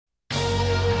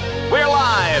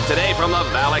Live today from the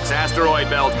Valix asteroid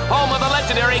belt, home of the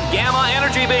legendary Gamma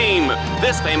Energy Beam.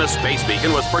 This famous space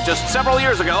beacon was purchased several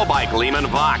years ago by Gleeman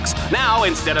Vox. Now,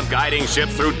 instead of guiding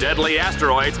ships through deadly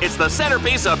asteroids, it's the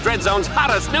centerpiece of Dreadzone's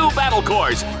hottest new battle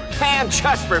course. And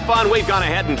just for fun, we've gone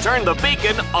ahead and turned the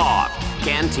beacon off.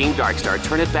 Can Team Darkstar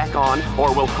turn it back on,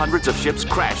 or will hundreds of ships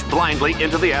crash blindly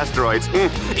into the asteroids?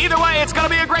 Either way, it's gonna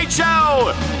be a great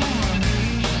show!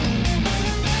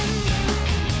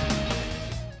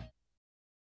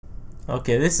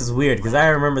 Okay, this is weird, because I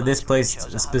remember this place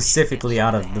specifically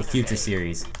out of the Future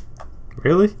series.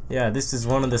 Really? Yeah, this is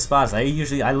one of the spots. I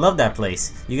love that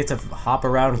place. You get to hop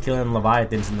around killing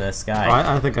Leviathans in the sky.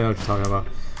 Oh, I think I know what you're talking about.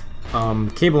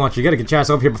 Cable launcher, you gotta get your ass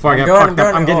over here before I get fucked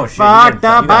up. I'm getting oh, shit, fucked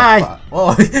up, bye!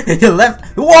 Oh, you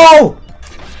left. Whoa!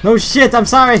 No shit, I'm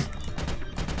sorry!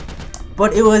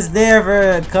 But it was there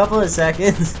for a couple of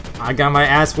seconds. I got my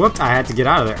ass whooped, I had to get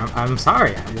out of there. I'm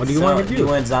sorry, what do you want me to do? You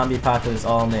went zombie apocalypse,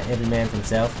 every man for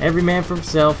himself? Every man for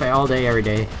himself, all day, every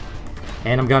day.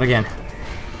 And I'm gone again.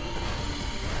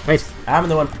 Wait. I'm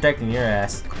the one protecting your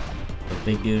ass. The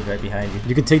big dude right behind you.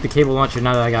 You can take the cable launcher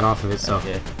now that I got off of it, so.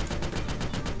 Okay.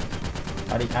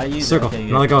 How do you use Circle, it?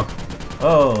 Okay, now let go.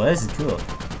 Oh, this is cool.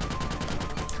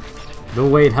 No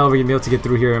way in hell are you gonna be able to get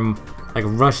through here and like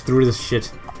rush through this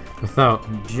shit without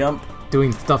jump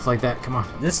doing stuff like that. Come on.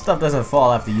 This stuff doesn't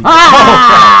fall after you.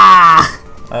 Ah!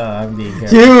 I'm being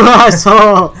careful. You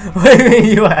asshole! What do you mean,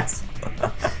 you ass?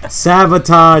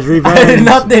 Sabotage, revenge. I did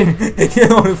nothing. You're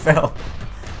the one who fell.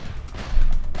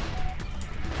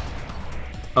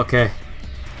 Okay.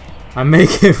 I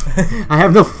make it. I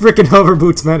have no freaking hover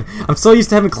boots, man. I'm so used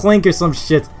to having Clank or some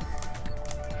shit.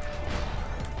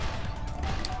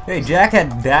 Hey, Jack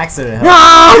had Dax at help. No,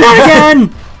 not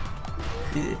again!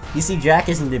 You see, Jack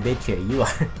isn't the bitch here. You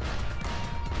are.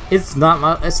 It's not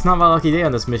my lucky day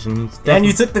on this mission. And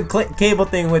you took the cable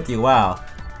thing with you. Wow.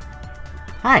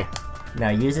 Hi. Now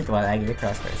use it while I get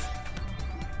across first.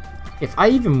 If I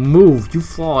even move, you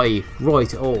fly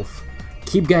right off.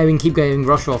 Keep going,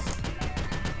 rush off.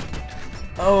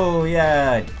 Oh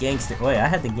yeah, gangster. Wait, I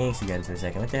had the gangster guns for a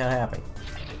second. What the hell happened?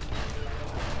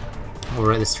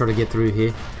 Alright, let's try to get through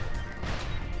here.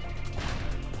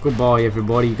 Goodbye,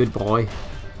 everybody. Goodbye.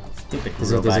 Stupid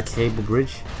There's a cable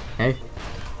bridge. Hey?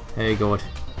 Hey, God.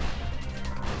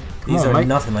 These are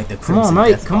nothing like the Come on,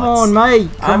 mate. Come on, mate.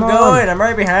 I'm going. I'm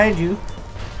right behind you.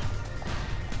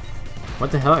 What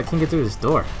the hell? I can't get through this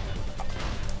door.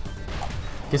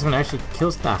 Guess I'm gonna actually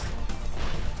kill stuff.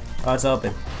 Oh, it's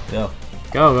open. Go.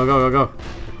 Go, go, go, go, go.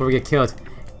 Before we get killed.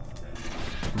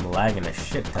 I'm lagging a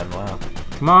shit ton. Wow.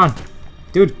 Come on.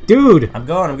 Dude. I'm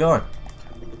going.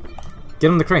 Get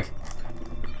on the crank.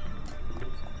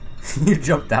 You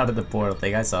jumped out of the portal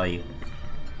thing. I saw you.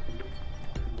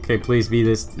 Okay, please be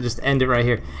this. Just end it right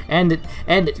here. End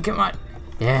it. Come on.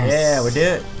 Yes. Yeah, we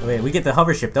did it. Wait, we get the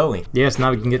hover ship, don't we? Yes,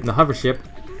 now we can get in the hover ship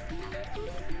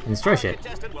and destroy shit.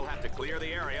 We'll have to clear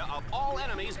the area of all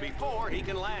enemies before he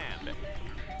can land.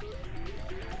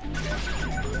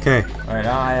 Okay. Alright,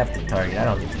 now I have to target. I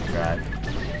don't get to drive.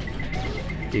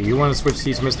 Do you want to switch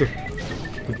seats, mister?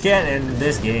 We can't in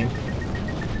this game.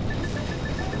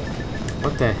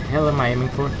 What the hell am I aiming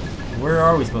for? Where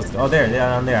are we supposed to go? Oh, there.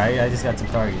 Yeah, I'm there. I just got some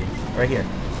targeting. Right here.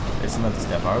 There's some other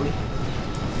stuff. Are we?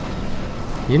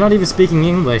 You're not even speaking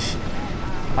English.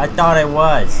 I thought I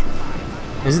was.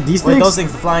 Is it these Wait, things? those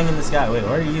things flying in the sky. Wait,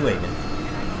 where are you aiming?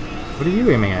 What are you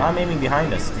aiming at? I'm aiming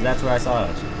behind us, because that's where I saw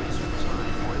it.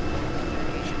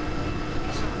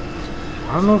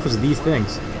 I don't know if it's these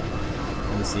things.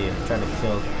 Let me see. I'm trying to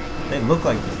kill. They look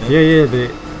like these things. Yeah,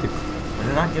 But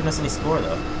they're not giving us any score,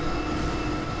 though.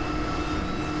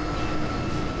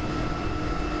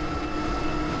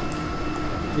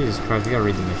 Jesus Christ, we gotta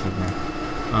read the missions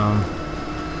now.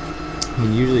 We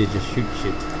usually just shoot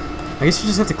shit. I guess you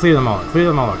just have to clear them all. Clear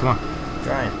them all out. Come on. I'm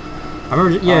trying. I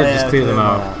remember. Yeah, just clear them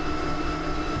out. out.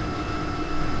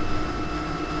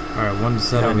 All right, one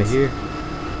set over here.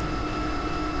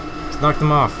 Let's knock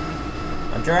them off.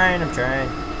 I'm trying. I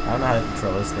don't know how to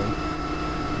control this thing.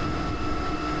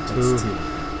 Two. That's two.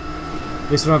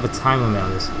 At least we don't have a time limit on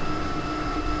this.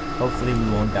 Hopefully we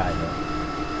won't die though.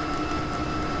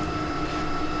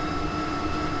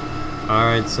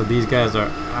 Alright, so these guys are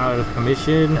out of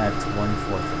commission. That's 1/4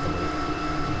 of the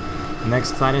way.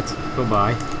 Next planet,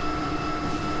 goodbye.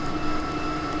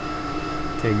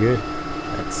 Okay, good.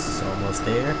 That's almost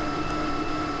there.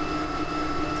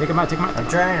 Take him out. I'm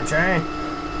trying.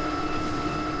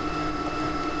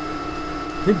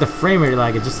 I think the frame rate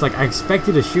lag is just like I expect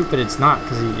you to shoot, but it's not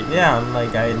because yeah, I'm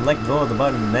like I let go of the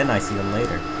button and then I see them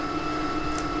later.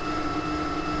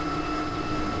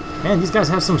 Man, these guys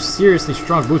have some seriously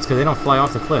strong boots because they don't fly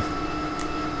off the cliff.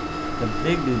 The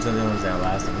big dudes are the ones that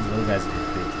last him. These little guys are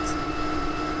just bitches.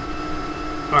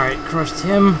 Alright, crushed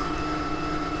him.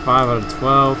 5 out of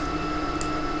 12.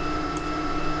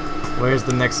 Where's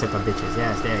the next set of bitches?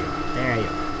 Yes, there you go. There you go.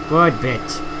 Good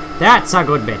bitch. That's a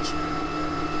good bitch.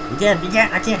 You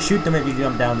can't, I can't shoot them if you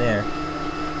jump down there.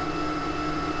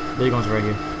 Big one's right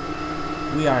here.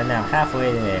 We are now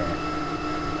halfway there.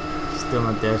 Still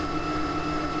not dead.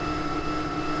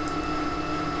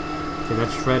 Okay,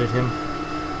 that shredded him.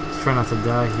 Let's try not to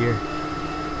die here.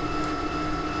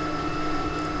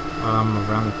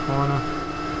 Around the corner.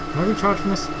 Can I recharge from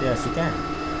this? Yes, you can.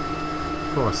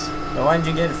 Of course. But why didn't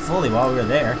you get it fully while we were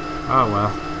there? Oh well.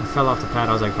 I fell off the pad.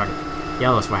 I was like, fuck it.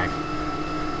 Yellow swag.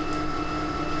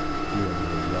 You and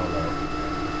your YOLO.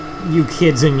 You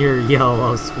kids and your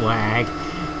yellow swag.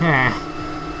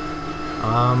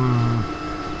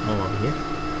 Over here.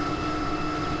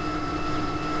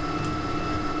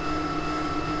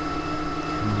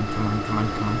 Come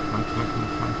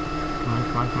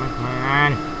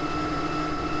on.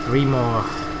 3 more.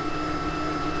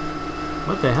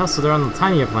 What the hell? So they're on the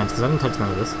tinier plants, because I didn't touch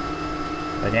none of this.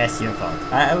 But that's your fault.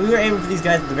 We were aiming for these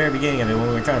guys at the very beginning of it when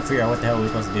we were trying to figure out what the hell we were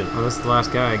supposed to do. Well, this is the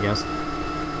last guy, I guess.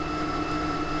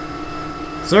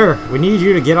 Sir, we need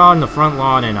you to get on the front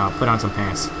lawn and put on some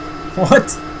pants.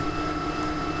 What?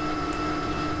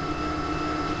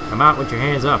 Come out with your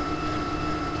hands up.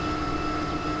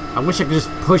 I wish I could just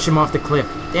push him off the cliff.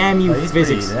 Damn you,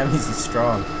 physics. That means he's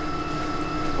strong.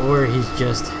 Or he's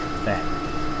just fat.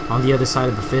 On the other side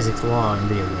of the physics law in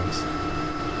video games.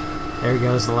 There he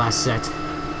goes, the last set.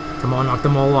 Come on, knock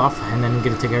them all off, and then we're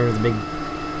gonna take care of the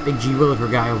big G Williker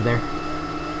guy over there.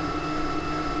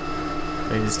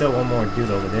 There's still one more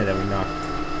dude over there that we knocked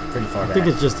pretty far back. I think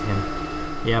it's just him.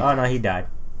 Yep. Oh no, he died.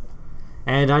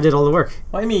 And I did all the work.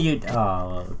 What do you mean you...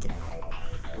 Oh, okay.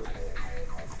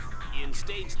 In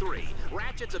Stage 3,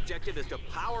 Ratchet's objective is to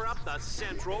power up the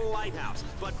central lighthouse.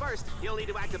 But first, he'll need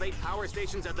to activate power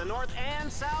stations at the north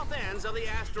and south ends of the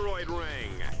asteroid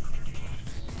ring.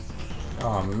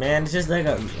 Oh man, it's just like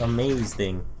a maze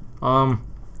thing. Your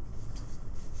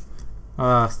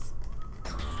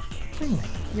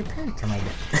parents are my bed.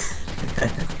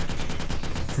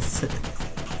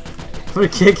 I'm gonna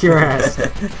kick your ass.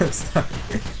 I'm sorry.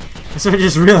 That's what I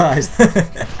just realized.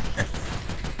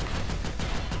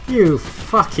 You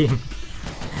fucking...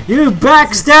 You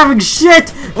backstabbing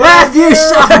shit! Laugh you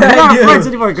shot! We're not friends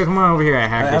anymore. Come on over here, I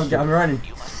hack this shit. I'm running.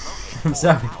 I'm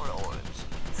sorry.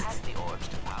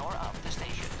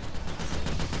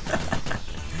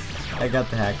 I got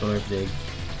the hack orb thing.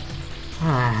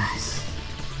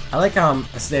 I like how I'm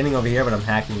standing over here, but I'm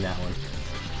hacking that one.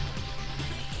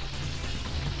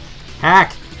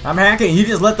 Hack! I'm hacking. You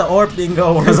just let the orb thing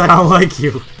go. Because I don't like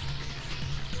you.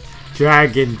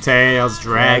 Dragon tails,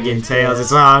 dragon tails.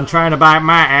 It's on trying to bite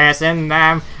my ass, and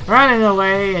I'm running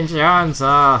away. And Sean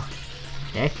saw.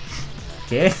 ¿Qué?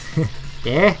 ¿Qué?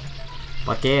 ¿Qué?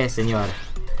 ¿Por qué, señor?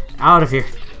 Out of here!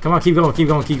 Come on, keep going, keep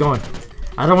going, keep going.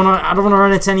 I don't wanna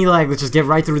run into any lag. Let's just get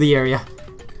right through the area.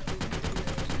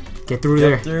 Get through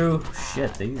there. Through.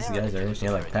 Shit, these guys are actually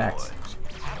like packs.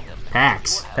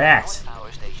 Packs. Packs.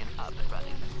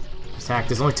 Attack.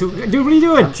 There's only 2. Dude, what are you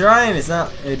doing? I'm trying. It's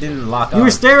not. It didn't lock up. You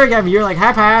were staring at me. You're like,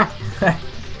 ha.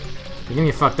 You're gonna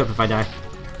get fucked up if I die.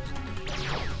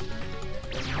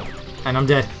 And I'm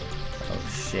dead. Oh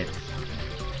shit.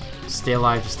 Stay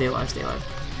alive. Just stay alive. Stay alive.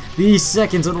 These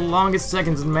seconds are the longest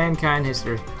seconds in mankind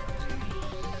history.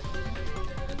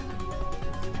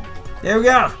 There we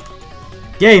go.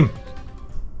 Game.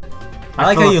 I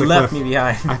like how you left me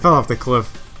behind. I fell off the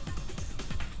cliff.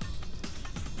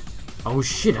 Oh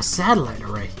shit, a satellite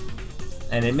array.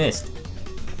 And it missed.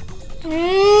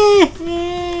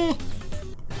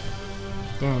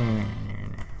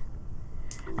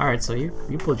 Alright, so you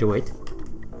pulled your weight.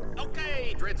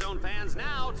 Okay, Dread Zone fans,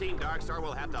 now Team Darkstar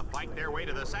will have to fight their way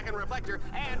to the second reflector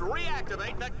and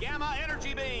reactivate the Gamma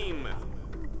Energy Beam.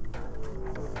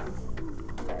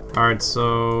 Alright,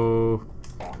 so...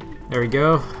 There we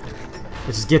go.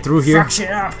 Let's just get through here. Fuck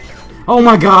shit up. Oh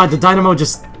my god, the dynamo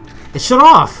just... It shut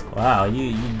off! Wow,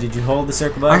 did you hold the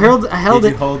circle button? I held it.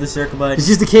 Did you hold the circle button? It's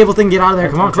just the cable thing, get out of there,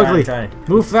 come on, quickly. I'm trying.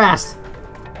 Move fast.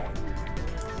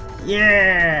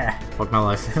 Yeah! Fuck my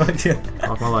life.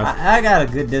 Fuck my life. I got a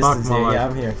good distance here, life. yeah,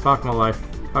 I'm here. Fuck my life.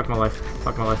 Fuck my life.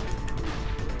 Fuck my life.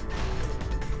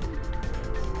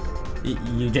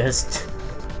 You just...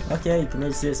 Okay, you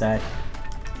committed suicide.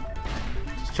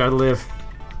 Just try to live.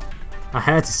 I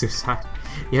had to suicide.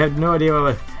 You had no idea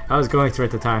what I was going through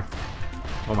at the time.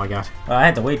 Oh my god. Well, I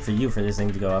had to wait for you for this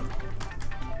thing to go up.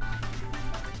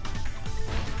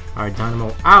 Alright,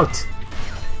 dynamo out!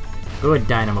 Good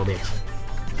dynamo, bitch.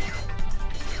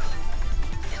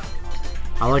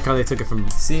 I like how they took it from...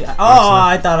 See?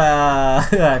 I thought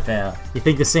I failed. You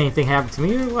think the same thing happened to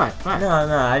me or what? What? No,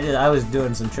 I was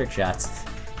doing some trick shots.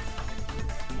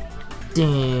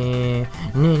 Wait,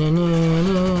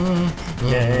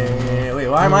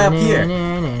 why am I up here?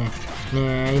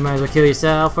 You might as well kill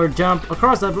yourself or jump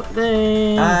across that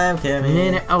thing. I'm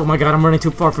coming. Oh my god, I'm running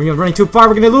too far from you. I'm running too far.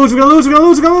 We're gonna lose. We're gonna lose. We're gonna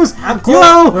lose. We're gonna lose. I'm close.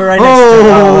 Yo! We're right next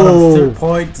to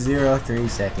 0.03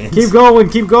 seconds. Keep going.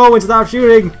 Keep going. Stop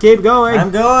shooting. Keep going.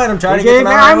 I'm going. I'm trying to get them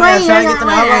out of my way. I'm trying to get them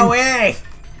out of my way.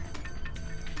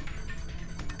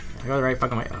 I go the right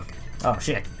fucking way. Okay. Oh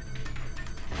shit.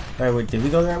 Wait, did we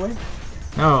go the right way?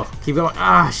 No. Keep going.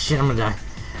 Ah, shit. I'm gonna die.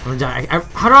 I'm gonna die.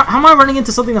 How am I running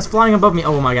into something that's flying above me?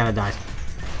 Oh my god, I died.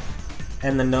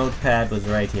 And the notepad was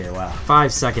right here. Wow.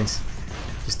 5 seconds.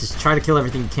 Just try to kill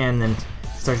everything you can, then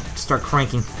start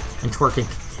cranking and twerking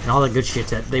and all that good shit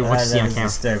that they want to see on camera.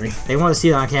 Disturbing. They want to see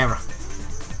it on camera.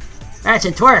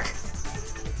 Ratchet, twerk!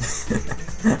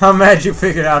 I'm mad you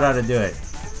figured out how to do it.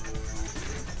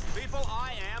 People,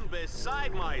 I am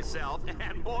beside myself,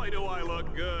 and boy do I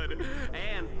look good.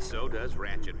 And so does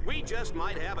Ratchet. We just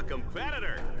might have a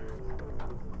competitor.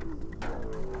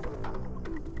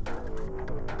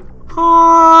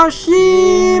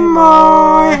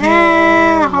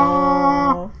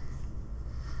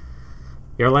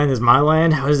 Your land is my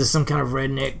land? How is this some kind of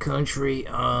redneck country?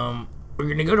 We're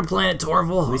gonna go to Planet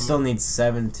Torval. We still need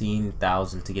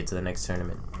 17,000 to get to the next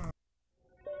tournament.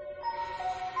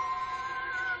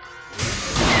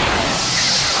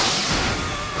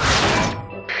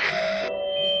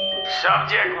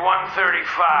 Subject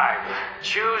 135.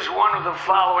 Choose one of the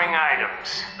following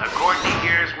items. A Courtney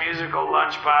Gear's musical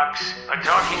lunchbox, a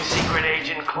talking secret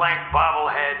agent Clank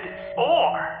bobblehead,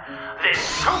 or this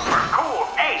super cool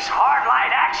Ace Hardline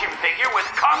action figure with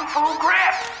Kung Fu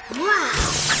grip. Wow.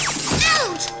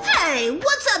 Ouch! Hey,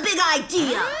 what's a big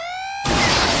idea?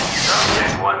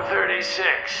 Subject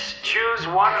 136. Choose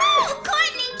one of... Oh,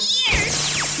 Courtney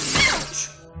Gears! Ouch!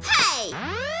 Hey!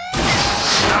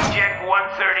 Subject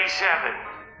 137.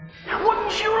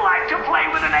 Wouldn't you like to play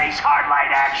with an Ace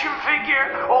Hardline action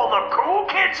figure? All the cool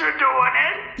kids are doing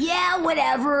it. Yeah,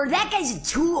 whatever. That guy's a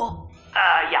tool.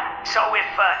 Yeah. So if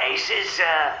Ace is,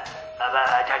 a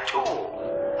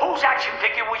tool, whose action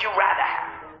figure would you rather have?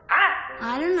 Huh?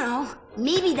 I don't know.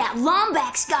 Maybe that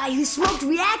Lombax guy who smoked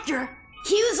Reactor.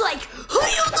 He was like,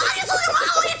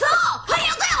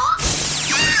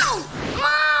 Ow!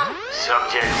 Mom!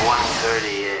 Subject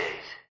 138.